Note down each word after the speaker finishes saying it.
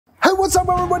What's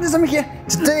up everybody, Sam here.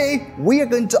 Today we are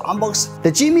going to unbox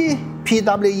the Jimmy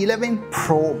PW11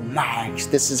 Pro Max.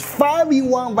 This is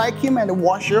 5-in-1 vacuum and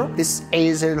washer. This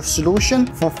is a solution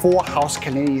for 4 house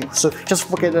cleaning. So just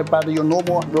forget about your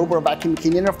normal rubber vacuum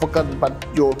cleaner, forget about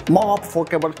your mop,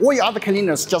 forget about all your other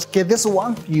cleaners. Just get this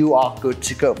one, you are good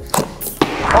to go.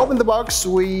 Open the box,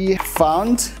 we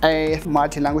found a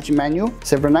multi-language menu,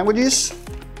 several languages.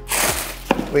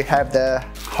 We have the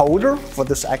holder for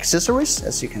those accessories,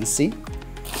 as you can see.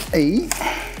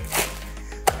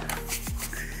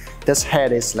 This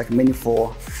head is like meant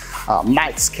for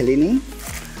mats cleaning.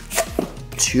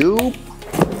 Tube,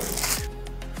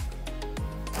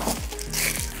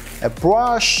 a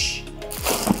brush,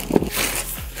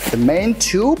 the main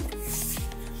tube.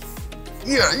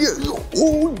 We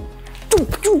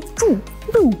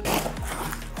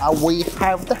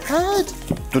have the head.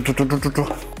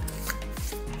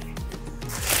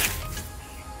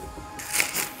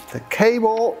 The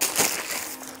cable,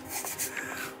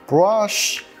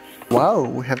 brush. Wow,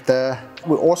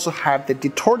 we also have the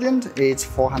detergent. It's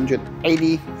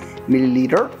 480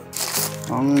 milliliter.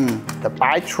 The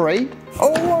battery.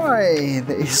 Alright,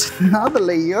 there is another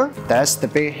layer. That's the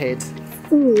big head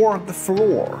for the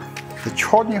floor. The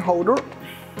charging holder.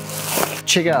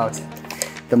 Check out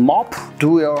the mop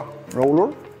dual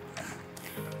roller.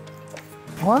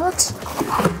 What?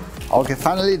 Okay,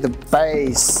 finally the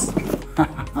base.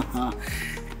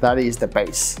 That is the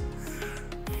base.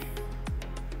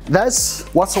 That's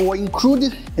what's all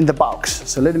included in the box.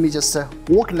 So let me just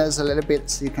organize a little bit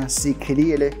so you can see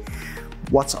clearly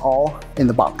what's all in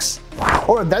the box.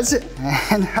 Alright, that's it.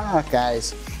 And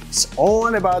guys, it's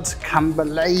all about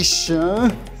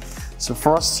combination. So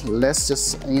first, let's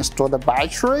just install the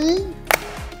battery.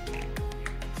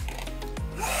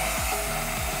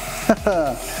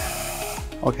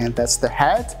 Okay, that's the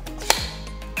head.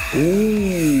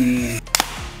 You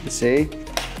see,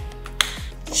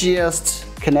 just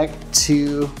connect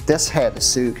to this head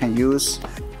so you can use.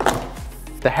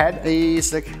 The head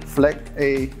is like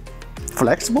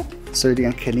flexible, so you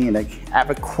can clean like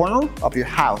every corner of your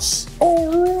house.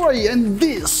 Alright, and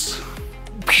this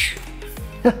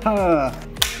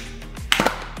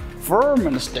firm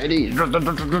and steady.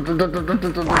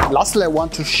 Lastly, I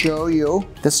want to show you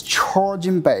this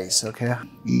charging base. Okay.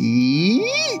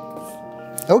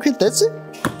 Okay, that's it.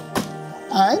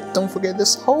 And don't forget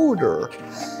this holder.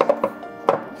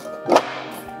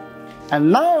 And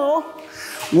now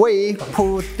we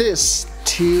put this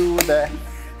to the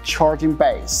charging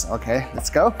base. Okay, let's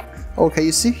go. Okay,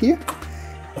 you see here?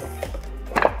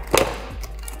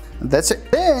 That's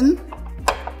it. Then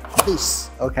this,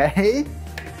 okay?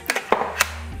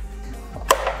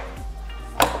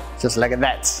 Just like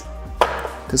that.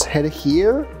 This head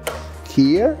here,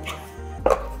 here,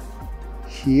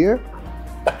 here,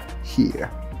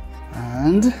 here.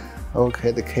 And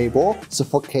okay, the cable. So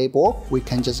for cable, we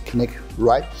can just connect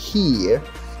right here.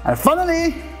 And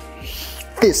finally,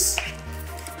 this.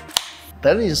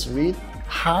 That is really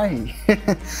high.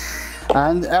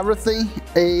 And everything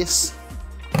is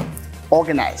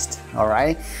organized, all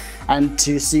right? And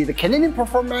to see the cleaning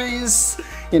performance,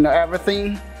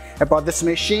 everything about this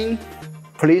machine,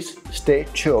 please stay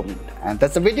tuned. And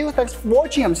that's the video. Thanks for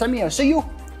watching. I'm Sammy. I'll see you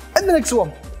in the next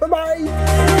one.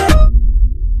 Bye-bye.